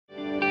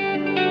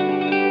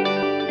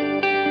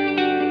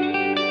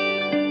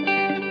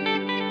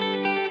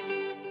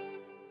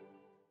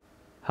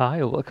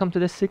Hi, welcome to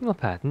the Signal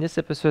Path. In this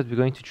episode, we're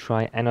going to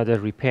try another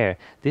repair.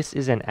 This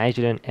is an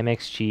Agilent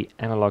MXG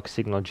analog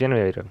signal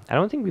generator. I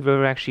don't think we've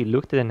ever actually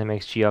looked at an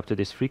MXG up to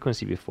this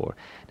frequency before.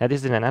 Now,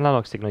 this is an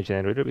analog signal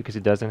generator because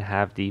it doesn't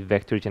have the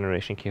vector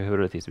generation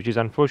capabilities, which is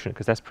unfortunate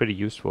because that's pretty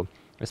useful,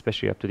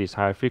 especially up to these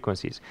higher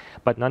frequencies.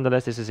 But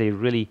nonetheless, this is a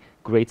really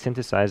great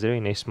synthesizer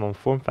in a small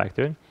form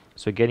factor,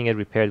 so getting it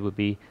repaired would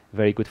be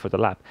very good for the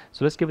lab.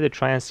 So let's give it a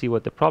try and see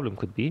what the problem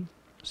could be.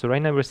 So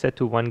right now we're set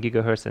to 1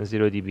 gigahertz and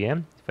 0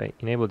 dBm. If I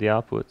enable the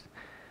output,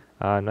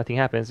 nothing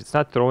happens. It's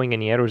not throwing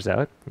any errors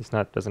out. It's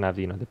not doesn't have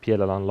the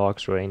PLL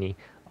unlocks or any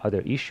other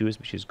issues,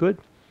 which is good.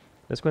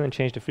 Let's go ahead and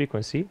change the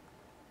frequency.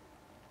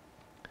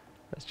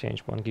 Let's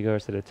change 1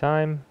 gigahertz at a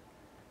time.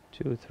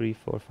 2, 3,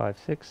 4, 5,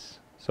 6.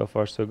 So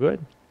far so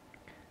good.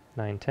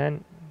 9,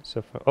 10.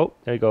 So far. Oh,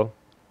 there you go.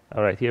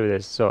 All right, here it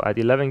is. So at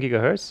 11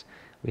 gigahertz,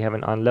 we have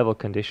an unlevel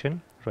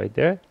condition right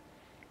there.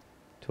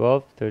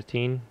 12,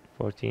 13,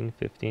 14,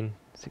 15,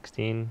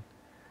 16,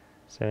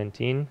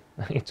 17.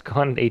 It's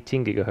gone at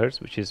 18 gigahertz,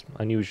 which is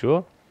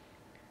unusual,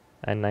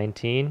 and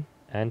 19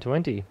 and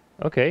 20.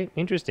 Okay,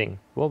 interesting.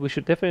 Well, we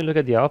should definitely look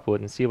at the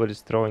output and see what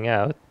it's throwing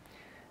out.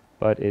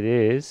 But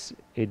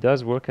it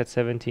does work at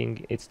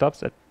 17. It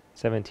stops at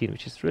 17,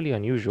 which is really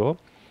unusual.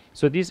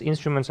 So these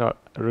instruments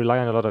rely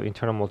on a lot of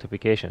internal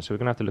multiplication. So we're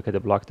gonna have to look at the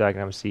block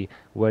diagram and see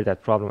where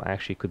that problem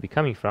actually could be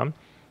coming from.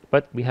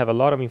 But we have a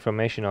lot of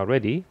information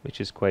already, which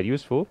is quite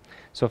useful.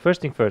 So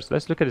first thing first,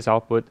 let's look at this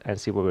output and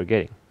see what we're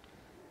getting.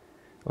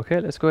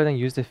 Okay, let's go ahead and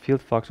use the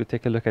field fox to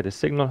take a look at the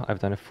signal. I've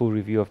done a full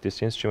review of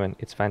this instrument.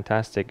 It's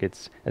fantastic.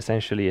 It's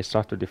essentially a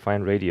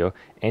software-defined radio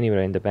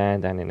anywhere in the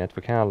band and a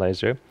network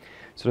analyzer.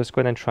 So let's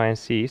go ahead and try and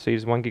see. So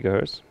here's 1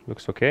 gigahertz.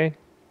 Looks okay.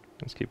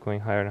 Let's keep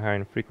going higher and higher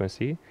in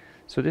frequency.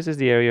 So this is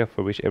the area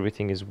for which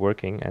everything is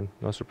working, and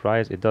no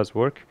surprise, it does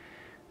work.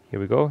 Here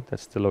we go.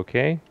 That's still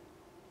okay.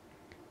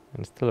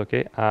 And still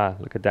okay.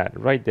 Look at that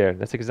right there.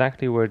 That's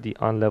exactly where the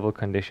unlevel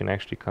condition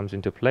actually comes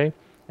into play,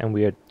 and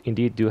we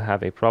indeed do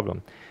have a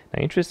problem.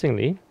 Now,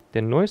 interestingly,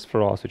 the noise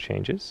floor also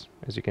changes.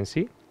 As you can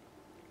see,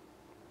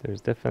 there's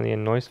definitely a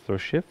noise floor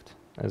shift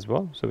as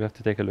well, so we have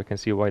to take a look and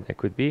see why that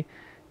could be.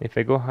 If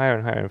I go higher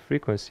and higher in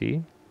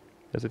frequency,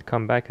 does it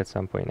come back at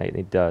some point?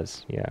 It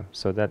does, yeah.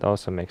 So that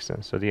also makes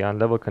sense. So the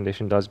unlevel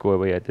condition does go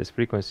away at this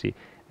frequency,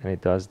 and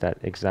it does that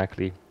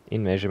exactly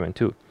in measurement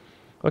too.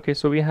 Okay,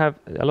 so we have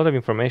a lot of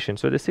information.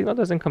 So the signal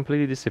doesn't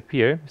completely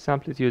disappear. Its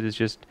amplitude is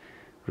just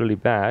really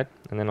bad,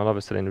 and then all of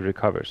a sudden it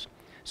recovers.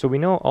 So we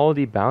know all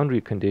the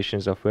boundary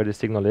conditions of where the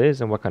signal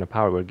is and what kind of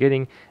power we're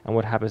getting and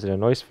what happens in the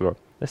noise floor.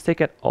 Let's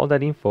take all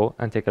that info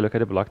and take a look at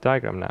the block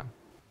diagram now.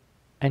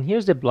 And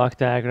here's the block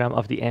diagram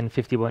of the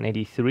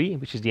N5183,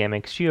 which is the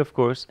MXG, of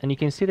course, and you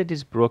can see that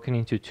it's broken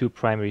into two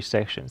primary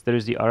sections. There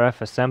is the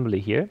RF assembly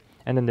here,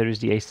 and then there is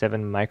the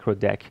A7 micro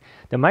deck.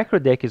 The micro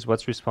deck is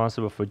what's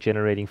responsible for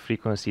generating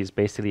frequencies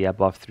basically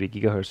above 3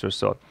 gigahertz or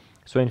so.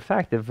 So in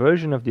fact, the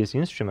version of this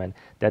instrument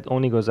that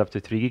only goes up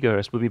to 3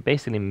 gigahertz will be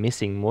basically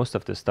missing most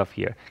of the stuff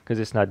here because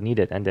it's not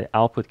needed, and the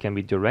output can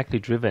be directly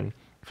driven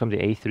from the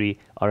A3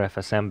 RF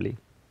assembly.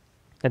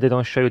 And they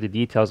don't show you the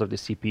details of the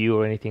CPU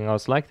or anything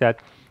else like that,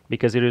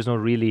 because there is no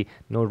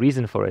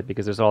reason for it,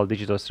 because there's all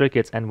digital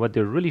circuits, and what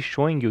they're really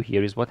showing you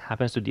here is what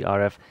happens to the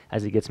RF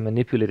as it gets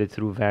manipulated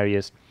through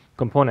various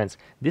components.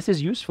 This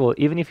is useful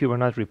even if you were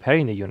not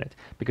repairing the unit,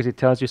 because it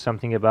tells you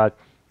something about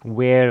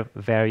where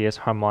various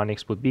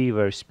harmonics would be,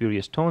 where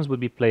spurious tones would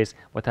be placed,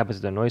 what happens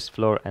to the noise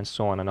floor, and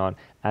so on and on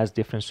as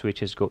different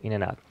switches go in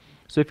and out.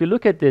 So if you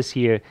look at this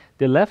here,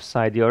 the left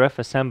side, the RF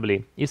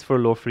assembly, is for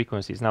low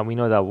frequencies. Now we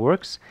know that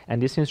works, and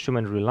this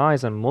instrument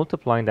relies on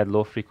multiplying that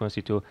low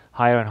frequency to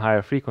higher and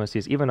higher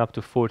frequencies, even up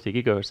to 40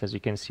 gigahertz, as you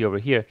can see over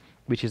here,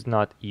 which is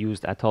not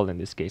used at all in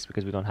this case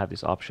because we don't have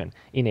this option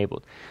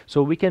enabled.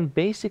 So we can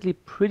basically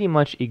pretty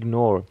much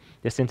ignore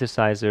the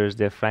synthesizers,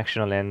 the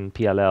fractional N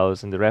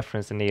PLLs, and the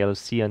reference and the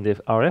ALC and the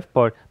RF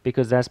part,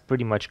 because that's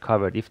pretty much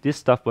covered. If this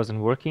stuff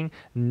wasn't working,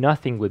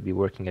 nothing would be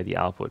working at the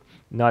output.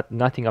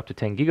 Nothing up to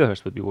 10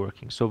 gigahertz would be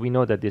working. So we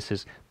know that this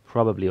is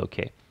probably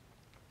okay.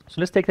 So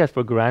let's take that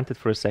for granted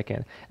for a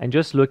second and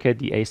just look at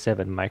the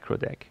A7 micro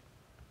deck.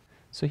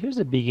 So here's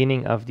the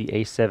beginning of the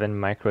A7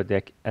 micro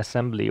deck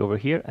assembly over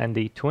here, and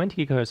the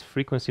 20 gigahertz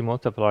frequency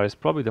multiplier is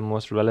probably the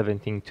most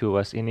relevant thing to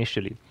us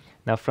initially.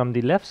 Now from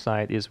the left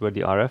side is where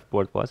the RF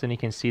board was, and you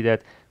can see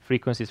that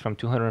frequencies from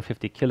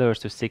 250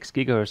 kilohertz to 6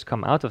 gigahertz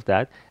come out of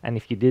that, and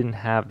if you didn't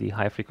have the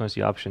high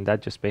frequency option,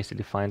 that just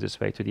basically finds its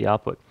way to the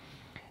output.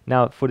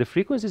 Now for the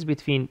frequencies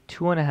between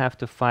 2.5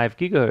 to 5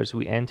 gigahertz,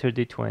 we enter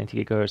the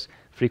 20 gigahertz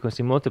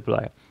frequency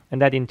multiplier,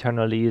 and that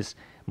internally is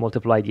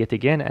multiplied yet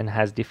again and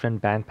has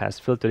different bandpass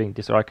filtering.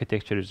 This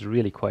architecture is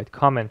really quite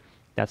common.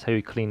 That's how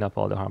you clean up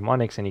all the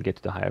harmonics and you get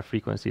to the higher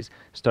frequencies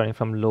starting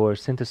from lower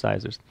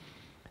synthesizers.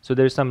 So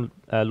there's some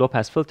low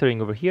pass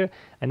filtering over here,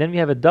 and then we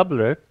have a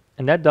doubler,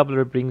 and that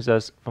doubler brings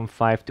us from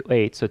 5 to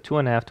 8, so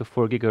 2.5 to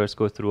 4 gigahertz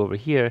go through over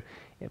here.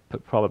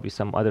 Probably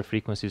some other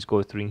frequencies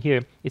go through in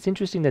here. It's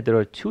interesting that there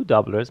are two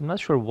doublers. I'm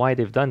not sure why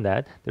they've done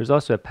that. There's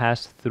also a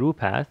pass-through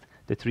path,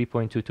 the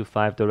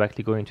 3.225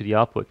 directly going to the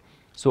output.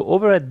 So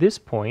over at this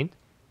point,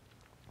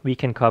 we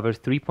can cover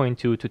 3.2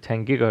 to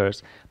 10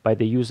 gigahertz by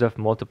the use of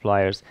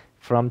multipliers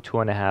from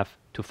 2.5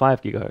 to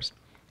 5 gigahertz.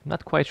 I'm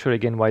not quite sure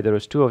again why there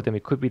was two of them.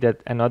 It could be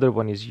that another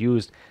one is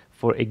used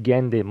for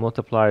again the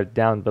multiplier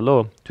down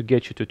below to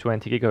get you to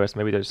 20 gigahertz.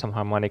 Maybe there's some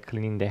harmonic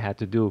cleaning they had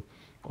to do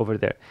over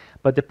there.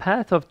 But the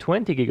path of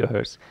 20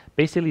 gigahertz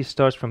basically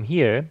starts from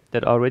here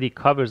that already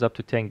covers up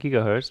to 10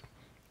 gigahertz,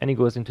 and it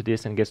goes into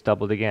this and gets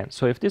doubled again.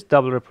 So if this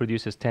doubler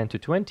produces 10 to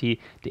 20,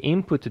 the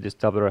input to this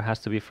doubler has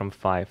to be from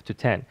 5 to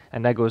 10,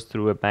 and that goes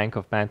through a bank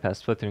of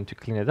bandpass filtering to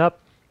clean it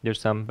up. There's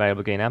some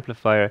variable gain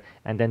amplifier,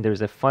 and then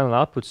there's a final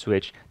output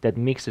switch that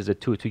mixes the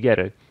two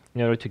together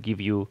in order to give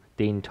you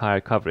the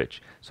entire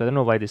coverage. So I don't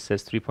know why this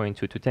says 3.2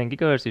 to 10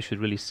 gigahertz. It should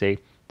really say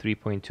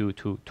 3.2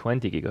 to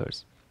 20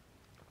 gigahertz,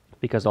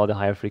 because all the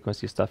higher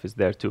frequency stuff is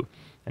there too.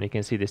 And you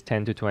can see this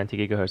 10 to 20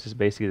 gigahertz is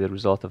basically the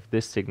result of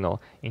this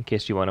signal, in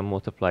case you want to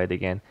multiply it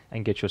again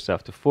and get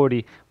yourself to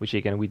 40, which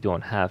again we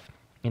don't have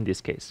in this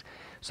case.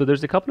 So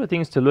there's a couple of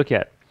things to look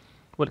at.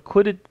 Well,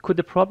 could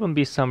the problem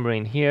be somewhere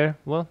in here?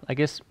 Well, I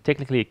guess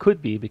technically it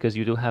could be, because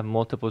you do have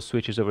multiple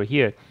switches over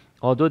here.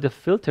 Although the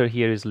filter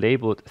here is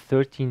labeled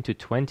 13 to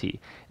 20,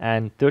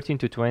 and 13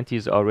 to 20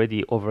 is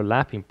already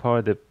overlapping part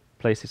of the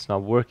place it's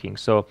not working.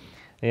 So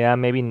yeah,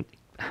 maybe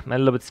I'm a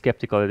little bit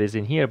skeptical it is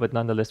in here, but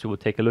nonetheless we will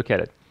take a look at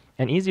it.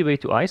 An easy way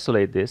to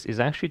isolate this is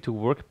actually to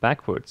work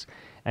backwards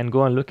and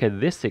go and look at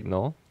this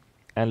signal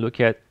and look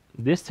at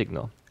this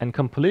signal and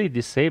completely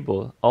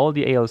disable all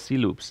the ALC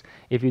loops.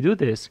 If you do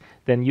this,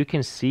 then you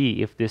can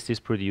see if this is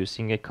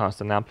producing a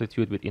constant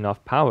amplitude with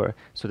enough power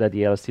so that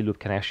the ALC loop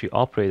can actually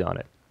operate on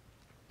it.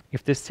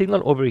 If the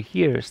signal over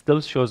here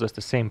still shows us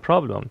the same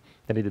problem,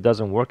 that it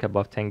doesn't work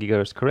above 10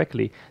 gigahertz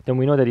correctly, then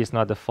we know that it's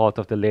not the fault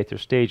of the later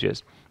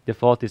stages. The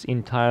fault is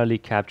entirely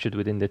captured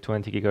within the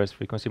 20 gigahertz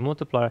frequency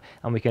multiplier,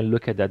 and we can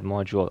look at that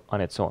module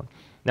on its own.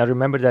 Now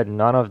remember that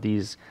none of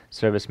these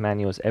service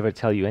manuals ever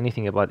tell you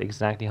anything about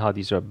exactly how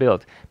these are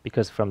built,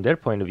 because from their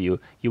point of view,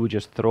 you would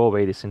just throw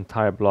away this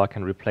entire block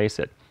and replace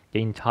it.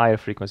 The entire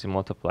frequency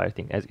multiplier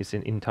thing as it's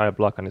an entire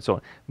block on its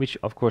own, which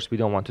of course we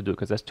don't want to do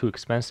because that's too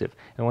expensive.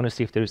 I want to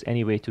see if there is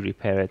any way to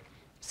repair it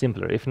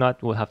simpler. If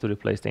not, we'll have to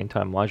replace the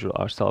entire module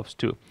ourselves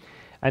too.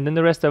 And then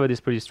the rest of it is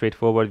pretty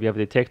straightforward. We have a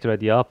detector at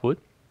the output.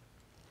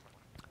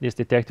 This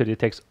detector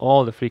detects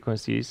all the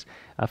frequencies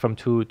from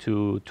 2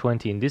 to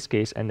 20 in this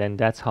case, and then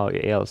that's how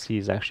ALC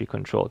is actually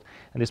controlled.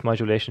 And this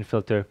modulation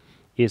filter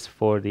is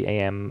for the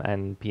AM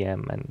and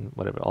PM and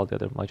whatever, all the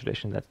other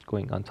modulation that's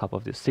going on top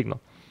of this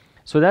signal.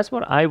 So that's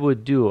what I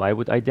would do. I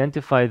would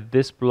identify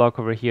this block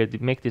over here,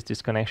 to make these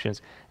disconnections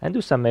and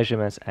do some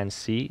measurements and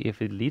see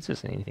if it leads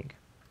us anything.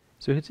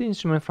 So it's the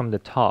instrument from the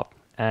top,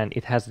 and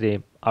it has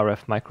the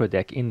RF micro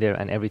deck in there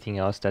and everything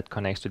else that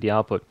connects to the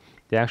output.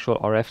 The actual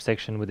RF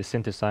section with the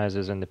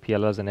synthesizers and the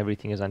PLLs and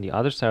everything is on the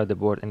other side of the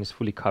board and is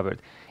fully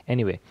covered.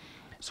 Anyway,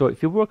 so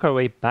if you work our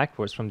way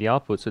backwards from the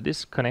output, so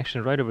this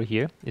connection right over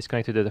here is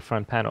connected to the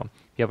front panel.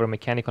 We have our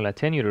mechanical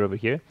attenuator over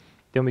here.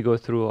 Then we go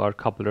through our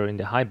coupler in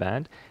the high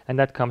band, and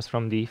that comes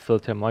from the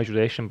filter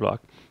modulation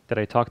block that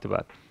I talked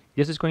about.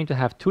 This is going to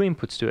have two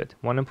inputs to it.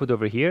 One input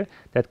over here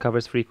that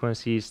covers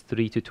frequencies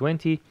 3 to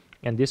 20,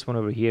 and this one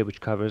over here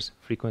which covers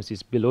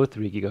frequencies below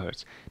 3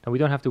 gigahertz. Now we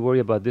don't have to worry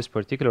about this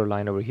particular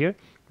line over here.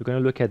 We're going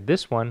to look at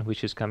this one,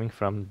 which is coming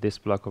from this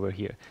block over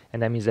here,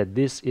 and that means that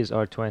this is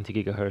our 20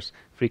 gigahertz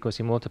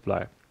frequency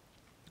multiplier.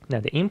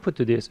 Now the input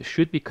to this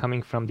should be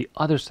coming from the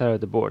other side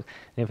of the board,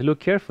 and if you look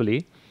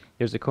carefully,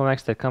 there's a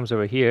coax that comes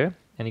over here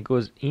and it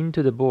goes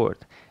into the board,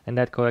 and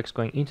that coax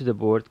going into the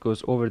board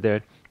goes over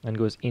there and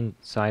goes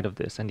inside of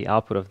this, and the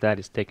output of that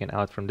is taken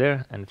out from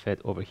there and fed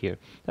over here.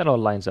 That all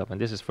lines up, and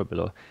this is for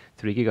below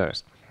 3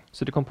 gigahertz.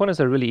 So the components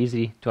are really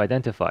easy to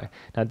identify.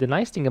 Now the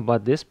nice thing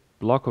about this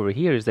block over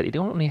here is that it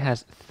only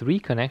has 3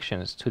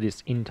 connections to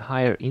this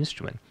entire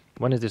instrument.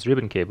 One is this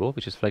ribbon cable,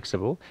 which is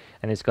flexible,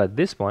 and it's got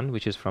this one,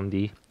 which is from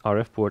the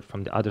RF port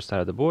from the other side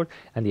of the board,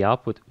 and the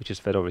output, which is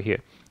fed over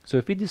here. So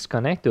if we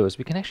disconnect those,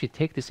 we can actually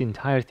take this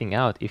entire thing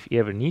out if you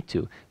ever need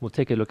to. We'll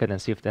take a look at it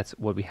and see if that's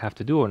what we have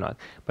to do or not.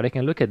 But I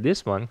can look at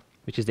this one,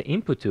 which is the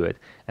input to it,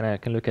 and I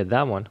can look at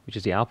that one, which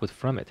is the output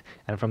from it.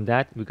 And from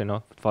that, we're going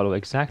to follow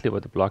exactly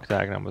what the block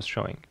diagram was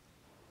showing.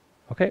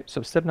 Okay,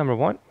 so step number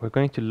 1, we're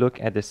going to look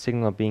at the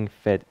signal being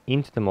fed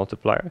into the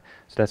multiplier.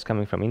 So that's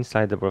coming from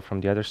inside the board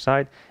from the other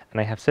side, and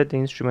I have set the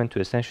instrument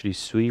to essentially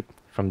sweep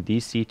from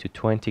DC to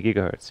 20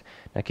 gigahertz.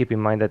 Now keep in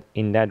mind that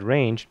in that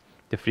range,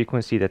 the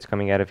frequency that's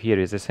coming out of here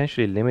is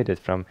essentially limited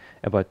from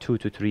about 2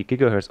 to 3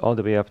 gigahertz all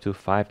the way up to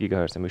 5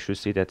 gigahertz, and we should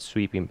see that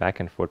sweeping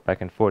back and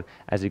forth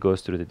as it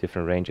goes through the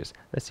different ranges.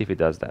 Let's see if it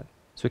does that.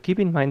 So keep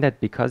in mind that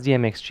because the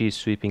MXG is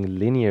sweeping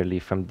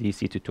linearly from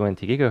DC to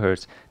 20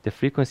 gigahertz, the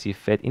frequency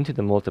fed into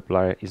the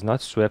multiplier is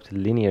not swept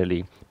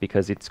linearly,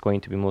 because it's going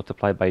to be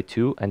multiplied by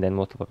 2 and then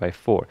multiplied by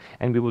 4.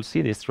 And we will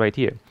see this right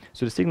here.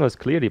 So the signal is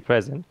clearly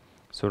present.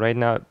 So right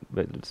now,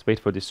 let's wait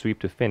for the sweep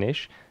to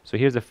finish. So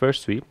here's the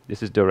first sweep.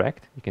 This is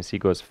direct. You can see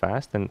it goes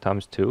fast, and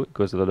times 2, it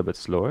goes a little bit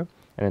slower.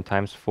 and then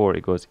times 4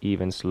 it goes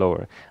even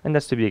slower, and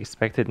that's to be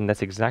expected, and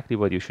that's exactly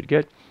what you should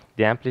get.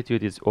 The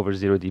amplitude is over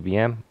 0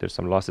 dBm. There's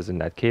some losses in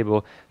that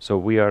cable, so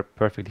we are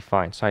perfectly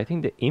fine. So I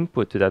think the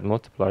input to that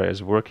multiplier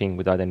is working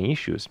without any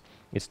issues.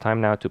 It's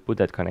time now to put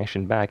that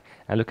connection back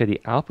and look at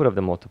the output of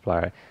the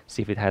multiplier,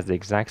 see if it has the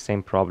exact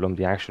same problem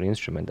the actual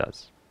instrument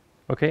does.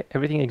 Okay,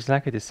 everything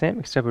exactly the same,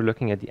 except we're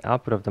looking at the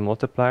output of the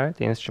multiplier.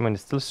 The instrument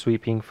is still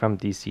sweeping from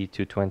DC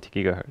to 20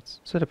 gigahertz.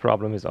 So the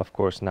problem is, of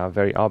course, now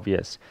very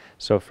obvious.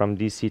 So from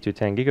DC to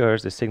 10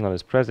 gigahertz, the signal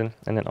is present,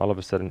 and then all of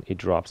a sudden it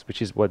drops,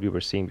 which is what we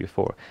were seeing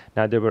before.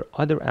 Now, there were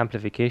other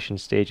amplification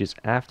stages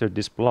after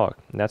this block,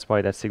 and that's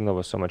why that signal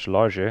was so much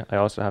larger. I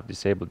also have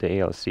disabled the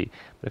ALC.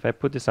 But if I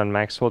put this on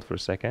max hold for a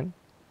second,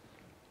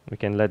 we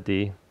can let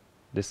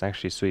this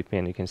actually sweep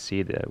in. You can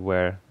see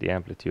where the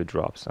amplitude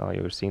drops.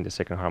 You're seeing the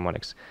second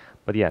harmonics.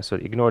 But yeah, so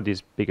ignore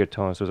these bigger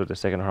tones, those are the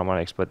second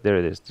harmonics, but there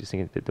it is. You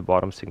see that the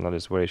bottom signal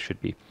is where it should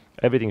be.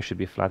 Everything should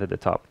be flat at the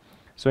top.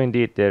 So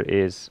indeed, there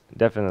is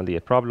definitely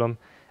a problem,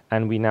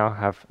 and we now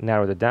have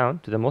narrowed it down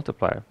to the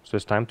multiplier. So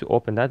it's time to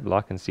open that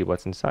block and see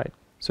what's inside.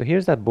 So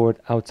here's that board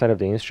outside of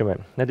the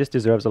instrument. Now this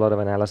deserves a lot of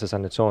analysis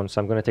on its own, so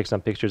I'm going to take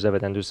some pictures of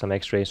it and do some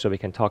x-rays so we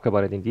can talk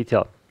about it in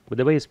detail. But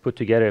the way it's put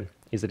together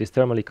is that it's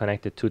thermally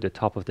connected to the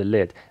top of the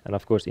lid, and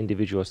of course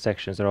individual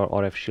sections are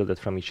all RF shielded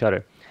from each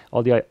other.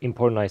 All the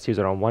important ICs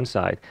are on one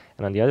side,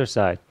 and on the other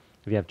side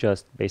we have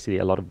just basically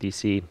a lot of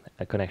DC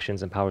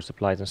connections and power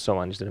supplies and so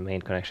on. These are the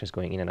main connections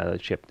going in and out of the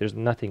chip. There's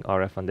nothing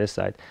RF on this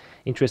side.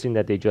 Interesting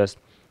that they just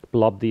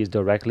blob these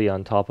directly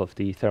on top of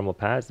the thermal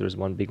pads. There's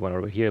one big one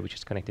over here which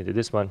is connected to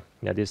this one.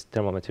 Now this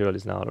thermal material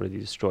is now already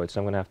destroyed, so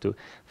I'm going to have to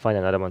find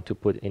another one to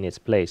put in its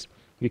place.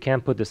 You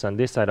can put this on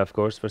this side, of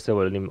course. First of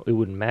all, it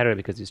wouldn't matter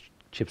because these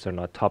chips are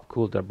not top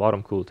cooled, they're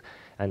bottom cooled,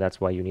 and that's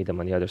why you need them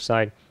on the other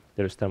side.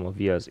 There's thermal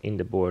vias in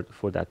the board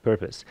for that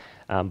purpose.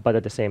 But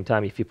at the same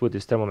time, if you put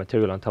this thermal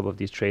material on top of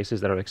these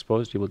traces that are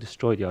exposed, you will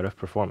destroy the RF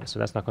performance. So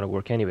that's not going to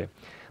work anyway.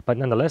 But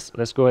nonetheless,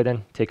 let's go ahead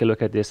and take a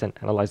look at this and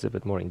analyze it a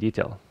bit more in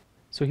detail.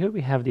 So here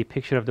we have the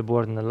picture of the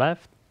board on the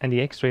left and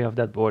the x-ray of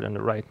that board on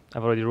the right.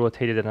 I've already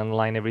rotated it and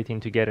aligned everything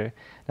together.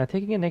 Now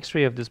taking an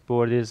x-ray of this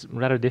board is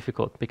rather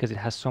difficult because it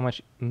has so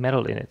much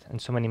metal in it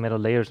and so many metal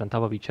layers on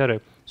top of each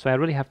other. So I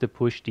really have to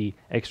push the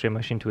x-ray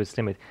machine to its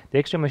limit. The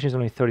x-ray machine is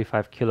only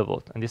 35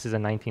 kilovolt and this is a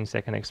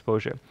 19-second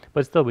exposure.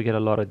 But still we get a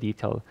lot of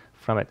detail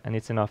from it, and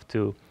it's enough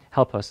to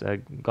help us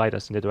guide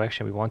us in the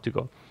direction we want to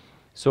go.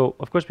 So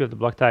of course we have the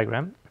block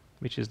diagram,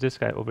 which is this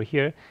guy over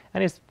here,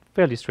 and it's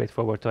fairly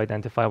straightforward to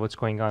identify what's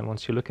going on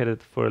once you look at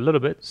it for a little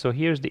bit. So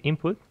here's the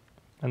input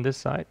on this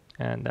side,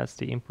 and that's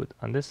the input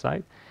on this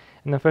side.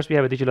 And then first we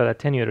have a digital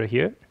attenuator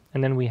here,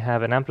 and then we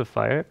have an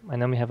amplifier,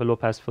 and then we have a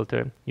low-pass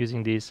filter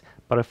using these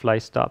butterfly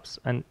stops.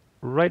 And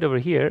right over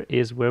here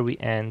is where we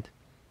end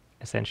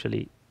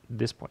essentially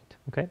this point.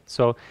 Okay,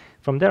 so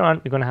from there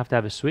on we're going to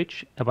have a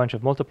switch, a bunch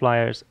of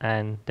multipliers,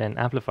 and then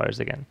amplifiers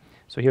again.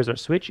 So here's our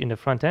switch in the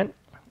front end,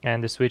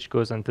 and the switch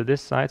goes onto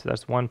this side, so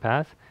that's one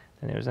path.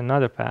 Then there's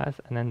another path,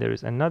 and then there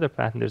is another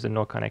path, and there's a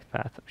no connect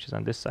path, which is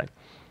on this side.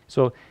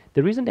 So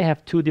the reason they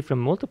have two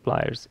different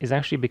multipliers is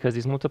actually because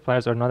these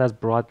multipliers are not as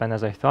broadband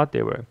as I thought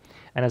they were.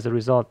 And as a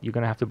result, you're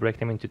going to have to break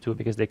them into two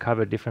because they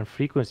cover different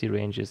frequency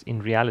ranges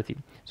in reality.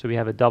 So we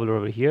have a doubler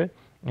over here,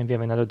 and we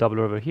have another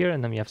doubler over here,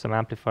 and then we have some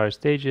amplifier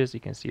stages. You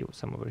can see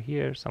some over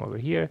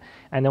here,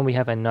 and then we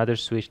have another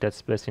switch that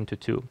splits into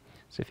two.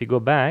 So if you go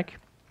back,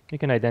 you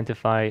can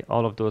identify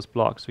all of those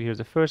blocks. So here's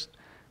the first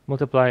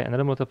multiplier,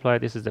 another multiplier.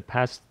 This is the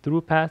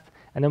pass-through path,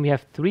 and then we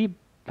have three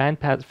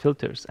bandpass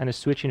filters and a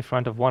switch in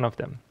front of one of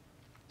them.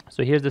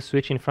 So here's the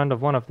switch in front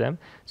of one of them.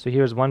 So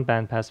here's one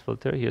bandpass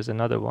filter, here's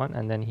another one,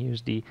 and then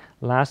here's the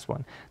last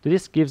one. So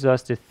this gives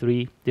us the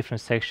three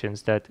different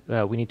sections that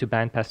we need to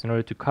bandpass in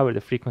order to cover the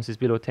frequencies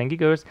below 10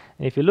 gigahertz.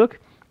 And if you look,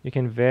 you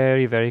can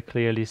very, very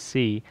clearly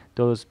see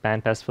those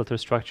bandpass filter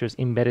structures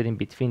embedded in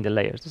between the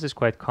layers. This is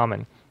quite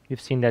common. We've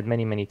seen that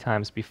many, many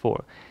times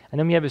before. And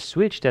then we have a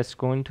switch that's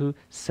going to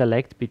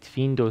select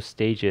between those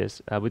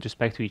stages with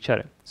respect to each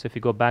other. So if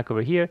you go back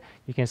over here,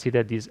 you can see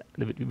that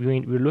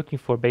we're looking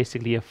for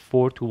basically a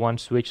 4-to-1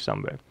 switch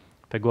somewhere.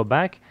 If I go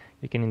back,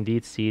 you can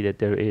indeed see that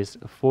there is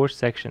 4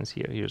 sections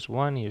here. Here's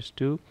 1, here's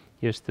 2,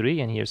 here's 3,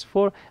 and here's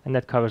 4, and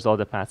that covers all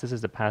the paths. This is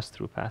the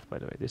pass-through path, by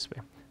the way, this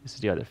way. This is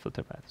the other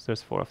filter path. So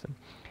there's 4 of them.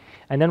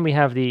 And then we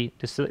have the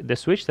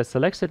switch that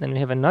selects it, and we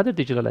have another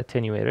digital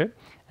attenuator,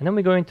 and then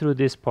we're going through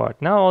this part.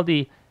 Now all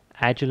the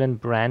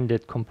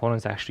Agilent-branded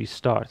components actually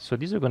start, so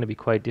these are going to be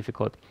quite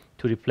difficult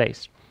to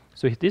replace.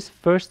 So this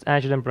first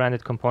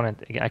Agilent-branded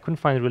component, again, I couldn't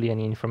find really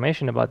any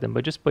information about them,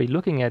 but just by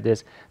looking at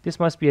this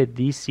must be a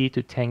DC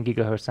to 10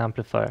 gigahertz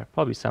amplifier,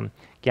 probably some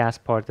gas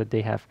part that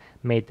they have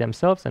made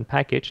themselves and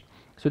packaged.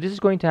 So this is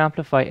going to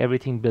amplify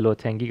everything below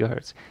 10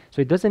 gigahertz.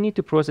 So it doesn't need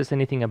to process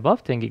anything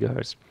above 10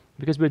 gigahertz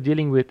because we're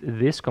dealing with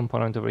this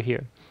component over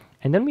here.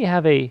 And then we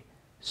have a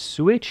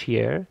switch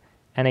here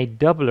and a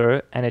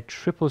doubler and a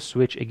triple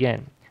switch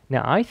again.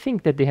 Now I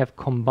think that they have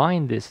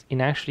combined this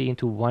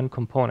into one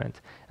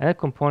component, and that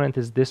component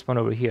is this one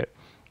over here.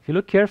 If you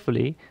look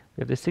carefully,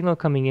 we have the signal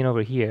coming in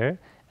over here,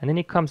 and then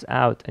it comes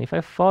out. And if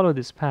I follow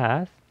this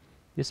path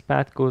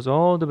goes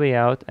all the way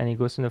out and it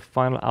goes to the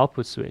final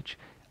output switch.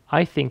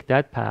 I think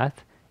that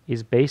path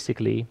is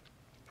basically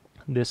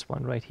this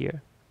one right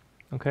here.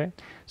 Okay,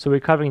 so we're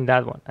covering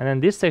that one, and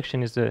then this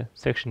section is the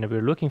section that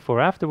we're looking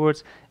for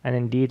afterwards. And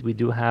indeed we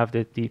do have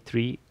the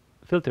three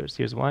filters.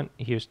 Here's one,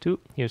 here's two,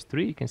 here's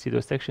three. You can see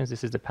those sections.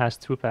 This is the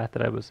pass-through path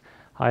that I was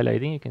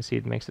highlighting. You can see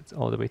it makes it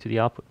all the way to the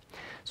output.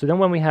 So then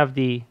when we have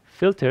the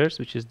filters,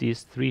 which is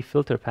these three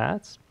filter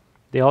paths,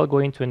 they all go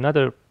into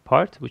another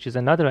part, which is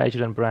another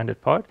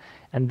Agilent-branded part,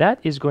 and that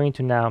is going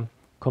to now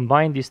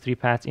combine these three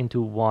paths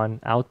into one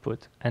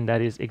output, and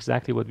that is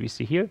exactly what we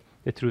see here.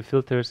 The three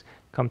filters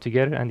come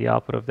together and the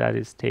output of that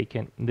is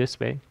taken this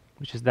way,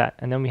 which is that.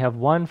 And then we have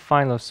one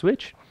final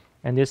switch,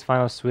 and this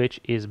final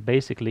switch is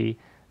basically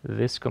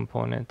this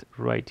component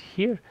right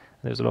here.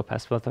 There's a low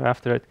pass filter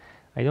after it.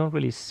 I don't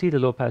really see the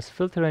low pass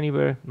filter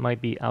anywhere. It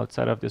might be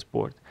outside of this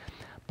board,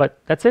 but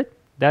that's it.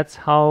 That's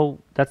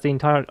the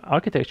entire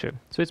architecture.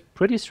 So it's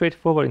pretty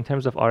straightforward in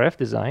terms of RF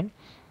design.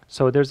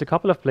 So there's a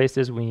couple of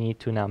places we need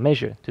to now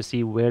measure to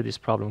see where this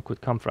problem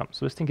could come from.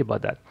 So let's think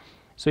about that.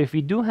 So if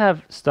we do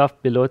have stuff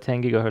below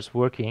 10 gigahertz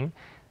working,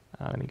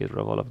 let me get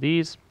rid of all of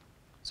these.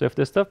 So if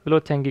the stuff below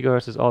 10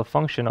 gigahertz is all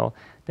functional,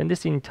 then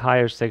this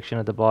entire section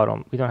at the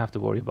bottom, we don't have to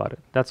worry about it.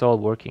 That's all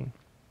working.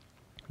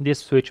 This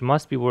switch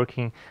must be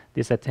working,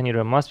 this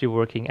attenuator must be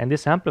working, and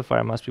this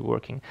amplifier must be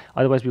working.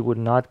 Otherwise, we would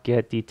not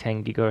get the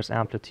 10 gigahertz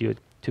amplitude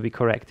to be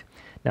correct.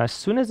 Now, as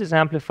soon as this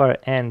amplifier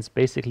ends,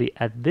 basically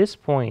at this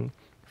point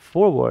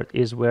forward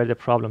is where the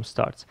problem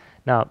starts.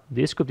 Now,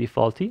 this could be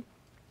faulty,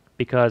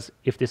 because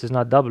if this is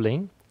not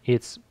doubling,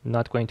 it's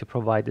not going to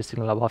provide the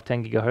signal above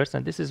 10 gigahertz,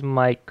 and this is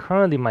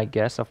currently my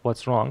guess of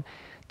what's wrong.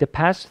 The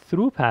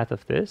pass-through path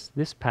of this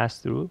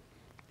pass-through,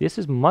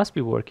 must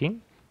be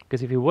working,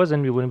 because if it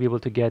wasn't, we wouldn't be able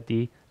to get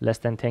the less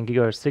than 10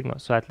 gigahertz signal.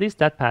 So at least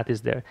that path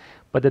is there.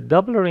 But the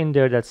doubler in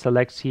there that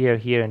selects here,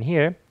 here, and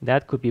here,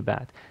 that could be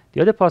bad.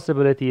 The other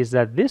possibility is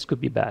that this could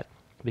be bad,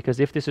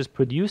 because if this is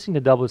producing the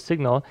double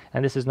signal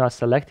and this is not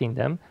selecting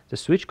them, the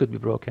switch could be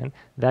broken.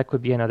 That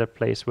could be another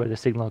place where the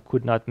signal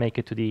could not make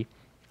it to the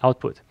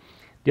output.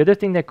 The other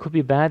thing that could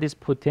be bad is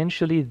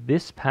potentially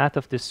this path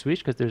of this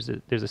switch, because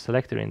there's a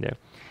selector in there.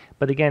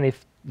 But again,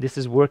 if this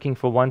is working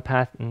for one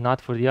path and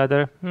not for the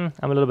other, I'm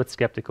a little bit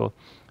skeptical.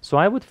 So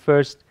I would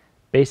first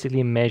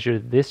basically measure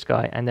this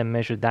guy and then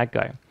measure that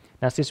guy.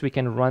 Now, since we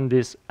can run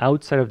this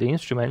outside of the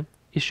instrument,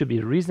 it should be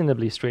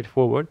reasonably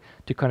straightforward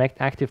to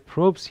connect active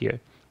probes here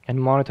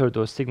and monitor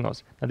those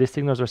signals. Now, these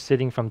signals are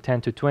sitting from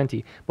 10 to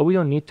 20, but we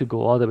don't need to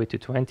go all the way to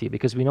 20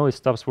 because we know it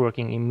stops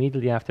working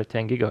immediately after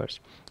 10 gigahertz.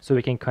 So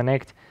we can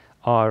connect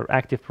our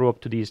active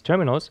probe to these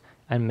terminals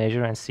and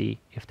measure and see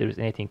if there is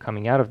anything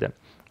coming out of them.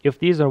 If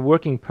these are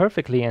working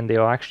perfectly and they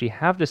actually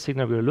have the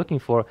signal we're looking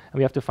for, and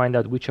we have to find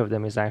out which of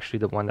them is actually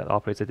the one that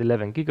operates at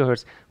 11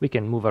 gigahertz, we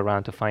can move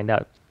around to find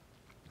out.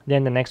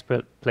 Then the next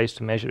place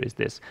to measure is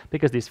this,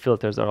 because these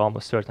filters are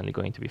almost certainly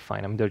going to be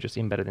fine. I mean, they're just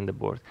embedded in the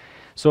board.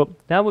 So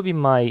that would be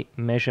my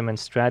measurement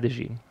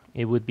strategy.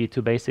 It would be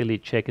to basically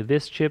check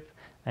this chip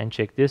and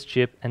check this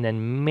chip, and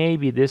then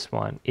maybe this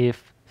one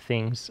if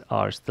things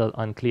are still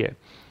unclear.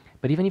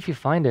 But even if you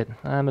find it,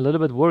 I'm a little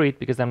bit worried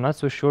because I'm not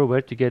so sure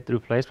where to get the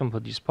replacement for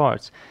these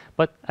parts.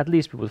 But at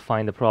least we will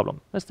find the problem.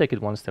 Let's take it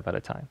one step at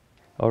a time.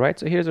 Alright,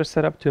 so here's our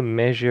setup to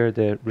measure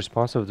the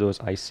response of those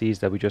ICs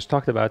that we just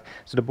talked about.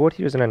 So the board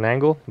here is in an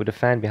angle with a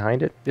fan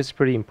behind it. This is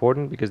pretty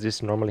important because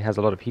this normally has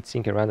a lot of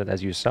heatsink around it,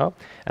 as you saw.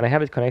 And I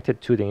have it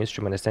connected to the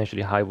instrument,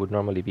 essentially how it would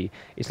normally be.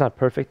 It's not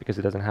perfect because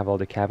it doesn't have all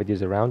the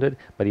cavities around it,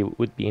 but it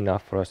would be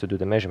enough for us to do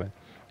the measurement.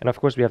 And of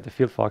course, we have the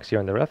field fox here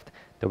on the left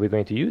that we're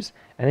going to use.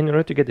 And then in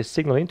order to get the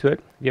signal into it,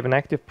 we have an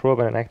active probe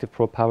and an active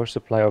probe power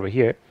supply over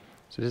here.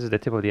 So this is the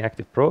tip of the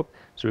active probe.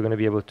 So we're going to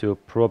be able to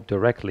probe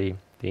directly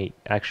the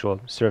actual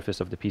surface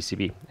of the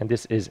PCB. And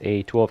this is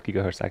a 12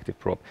 gigahertz active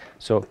probe.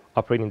 So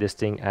operating this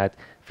thing at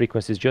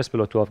frequencies just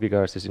below 12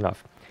 gigahertz is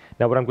enough.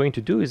 Now what I'm going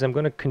to do is I'm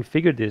going to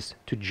configure this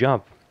to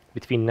jump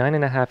between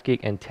 9.5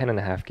 gig and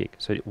 10.5 gig.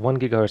 So 1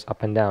 gigahertz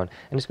up and down.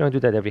 And it's going to do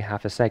that every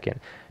half a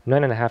second.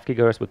 9.5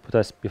 gigahertz would put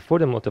us before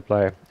the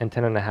multiplier and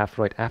 10.5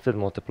 right after the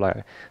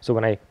multiplier. So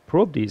when I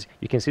probe these,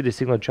 you can see the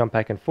signal jump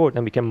back and forth,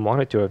 and we can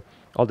monitor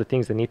all the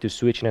things that need to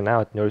switch in and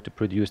out in order to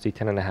produce the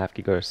 10.5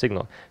 gigahertz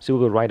signal. So we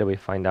will right away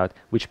find out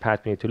which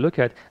path we need to look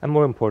at, and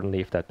more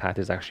importantly, if that path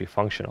is actually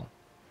functional.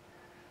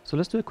 So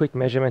let's do a quick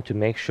measurement to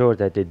make sure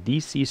that the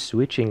DC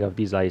switching of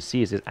these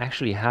ICs is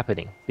actually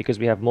happening, because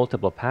we have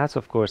multiple paths,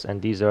 of course,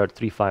 and these are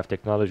 3.5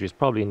 technologies,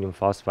 probably indium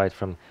phosphide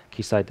from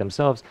Keysight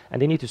themselves,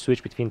 and they need to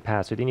switch between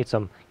paths. So they need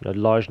some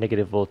large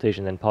negative voltage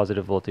and then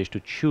positive voltage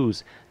to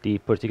choose the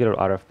particular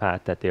RF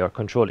path that they are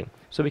controlling.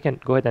 So we can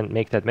go ahead and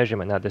make that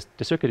measurement. Now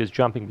the circuit is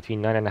jumping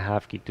between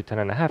 9.5 gig to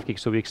 10.5 gig,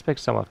 so we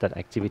expect some of that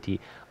activity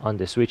on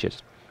the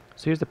switches.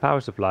 So here's the power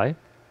supply.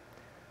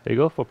 There you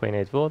go,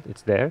 4.8 volt,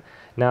 it's there.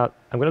 Now,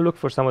 I'm going to look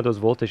for some of those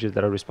voltages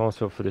that are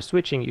responsible for the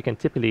switching. You can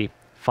typically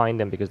find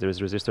them because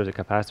there's resistors and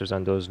capacitors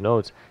on those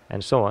nodes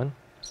and so on.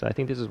 So I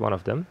think this is one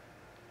of them.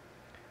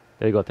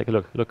 There you go, take a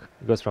look. Look,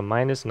 it goes from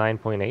minus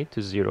 9.8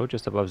 to 0,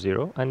 just above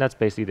 0, and that's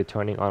basically the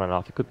turning on and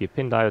off. It could be a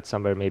pin diode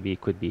somewhere, maybe it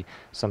could be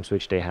some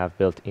switch they have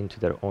built into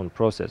their own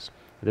process.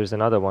 There's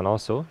another one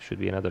also, should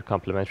be another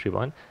complementary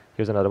one.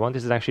 Here's another one.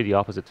 This is actually the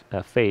opposite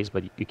phase,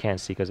 but you can't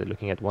see because they're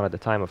looking at one at a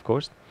time, of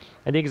course.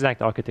 And the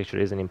exact architecture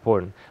isn't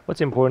important. What's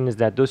important is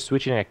that those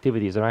switching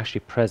activities are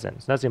actually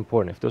present. So that's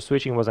important. If those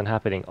switching wasn't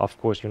happening, of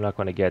course, you're not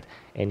going to get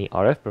any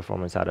RF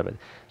performance out of it.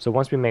 So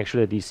once we make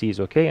sure that DC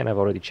is okay, and I've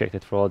already checked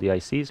it for all the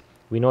ICs,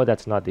 we know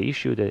that's not the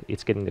issue, that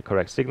it's getting the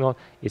correct signal.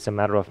 It's a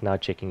matter of now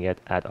checking it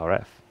at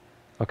RF.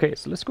 Okay,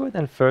 so let's go ahead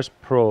and first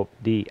probe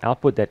the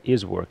output that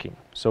is working.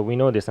 So we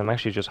know this. I'm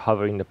actually just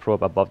hovering the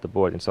probe above the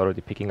board. It's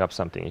already picking up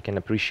something. You can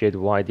appreciate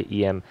why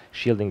the EM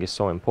shielding is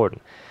so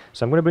important.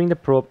 So I'm going to bring the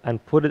probe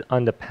and put it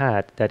on the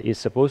pad that is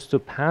supposed to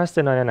pass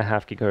the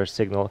 9.5 GHz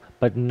signal,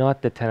 but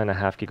not the 10.5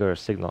 GHz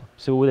signal.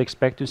 So we would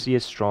expect to see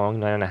a strong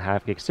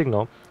 9.5 GHz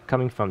signal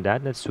coming from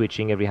that. That's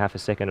switching every half a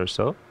second or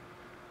so.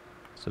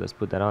 So let's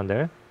put that on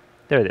there.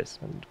 There it is.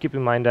 And keep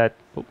in mind that,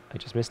 oh, I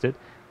just missed it.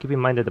 Keep in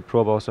mind that the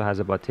probe also has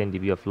about 10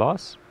 dB of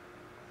loss.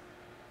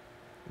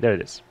 There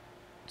it is.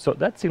 So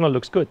that signal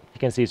looks good. You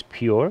can see it's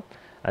pure.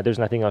 There's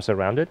nothing else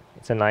around it.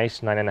 It's a nice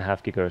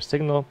 9.5 GHz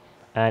signal,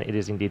 and it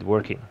is indeed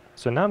working.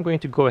 So now I'm going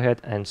to go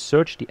ahead and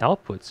search the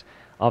outputs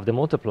of the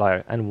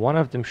multiplier, and one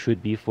of them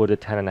should be for the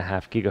 10.5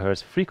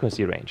 GHz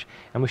frequency range.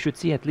 And we should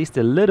see at least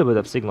a little bit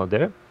of signal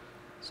there.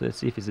 So let's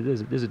see if is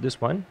it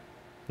this one.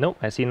 No,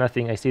 I see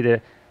nothing. I see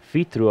the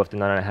feed through of the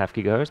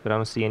 9.5 GHz, but I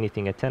don't see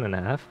anything at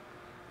 10.5.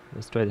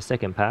 Let's try the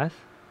second path.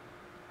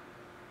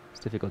 It's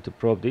difficult to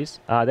probe these.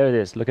 Ah, there it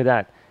is. Look at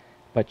that.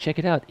 But check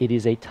it out. It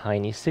is a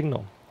tiny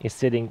signal. It's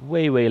sitting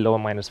way, way low,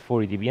 minus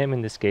 40 dBm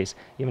in this case.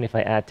 Even if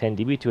I add 10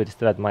 dB to it, it's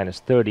still at minus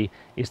 30.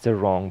 It's the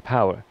wrong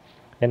power.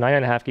 The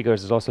 9.5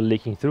 GHz is also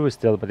leaking through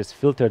still, but it's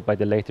filtered by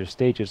the later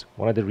stages.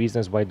 One of the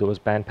reasons why those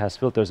bandpass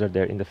filters are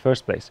there in the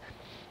first place.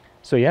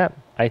 So yeah,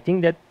 I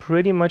think that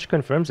pretty much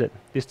confirms it.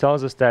 This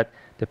tells us that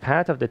the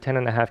path of the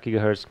 10.5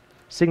 GHz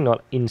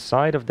signal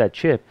inside of that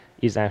chip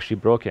is actually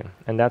broken,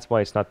 and that's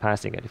why it's not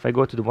passing it. If I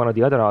go to one of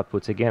the other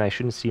outputs, again, I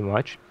shouldn't see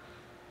much.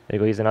 There you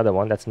go, here's another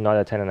one. That's not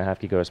a 10.5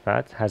 GHz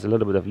path. Has a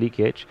little bit of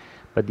leakage,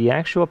 but the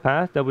actual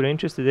path that we're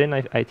interested in,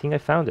 I think I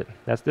found it.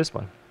 That's this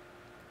one.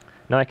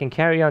 Now I can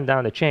carry on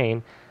down the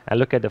chain and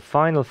look at the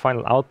final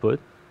output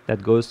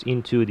that goes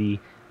into the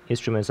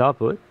instrument's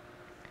output.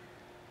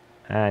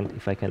 And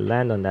if I can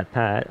land on that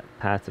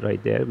path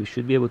right there, we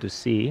should be able to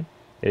see.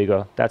 There you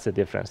go, that's the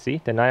difference. See,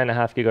 the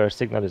 9.5 GHz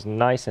signal is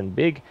nice and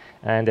big,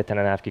 and the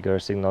 10.5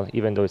 GHz signal,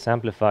 even though it's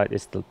amplified,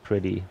 is still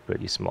pretty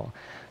small.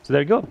 So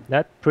there you go.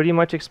 That pretty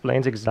much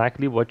explains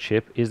exactly what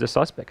chip is the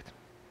suspect.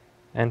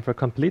 And for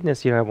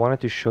completeness here, I wanted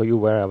to show you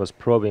where I was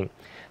probing.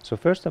 So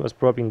first I was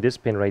probing this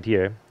pin right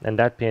here, and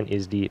that pin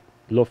is the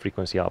low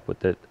frequency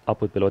output, the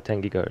output below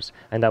 10 GHz,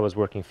 and that was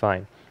working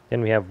fine.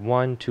 Then we have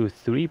 1, 2,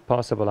 3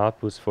 possible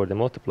outputs for the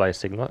multiplier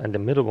signal, and the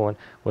middle one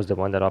was the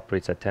one that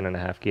operates at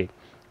 10.5 gig.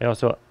 I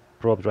also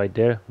probed right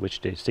there, which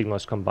the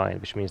signals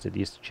combined, which means that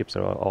these chips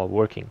are all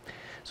working.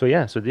 So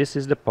yeah, so this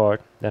is the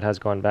part that has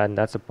gone bad, and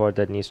that's the part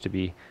that needs to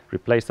be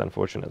replaced,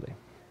 unfortunately.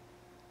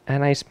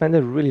 And I spent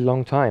a really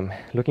long time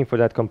looking for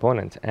that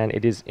component, and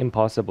it is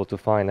impossible to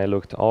find. I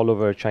looked all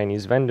over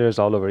Chinese vendors,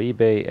 all over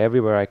eBay,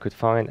 everywhere I could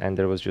find, and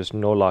there was just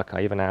no luck.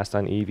 I even asked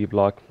on EV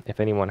Block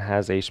if anyone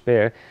has a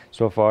spare.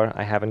 So far,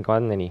 I haven't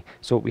gotten any.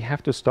 So we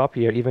have to stop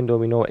here, even though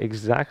we know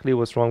exactly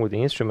what's wrong with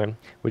the instrument.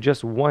 We're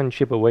just one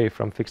chip away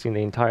from fixing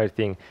the entire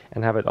thing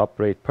and have it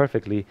operate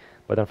perfectly,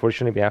 but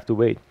unfortunately, we have to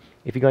wait.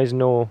 If you guys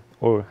know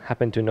or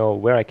happen to know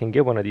where I can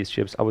get one of these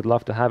chips, I would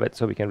love to have it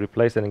so we can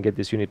replace it and get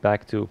this unit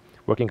back to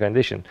working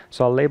condition.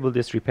 So I'll label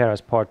this repair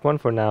as part 1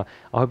 for now.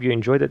 I hope you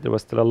enjoyed it. There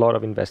was still a lot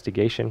of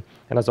investigation.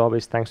 And as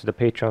always, thanks to the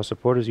Patreon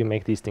supporters, you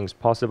make these things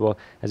possible.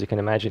 As you can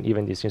imagine,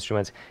 even these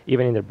instruments,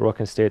 even in their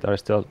broken state, are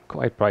still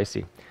quite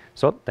pricey.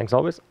 So thanks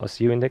always. I'll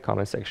see you in the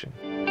comment section.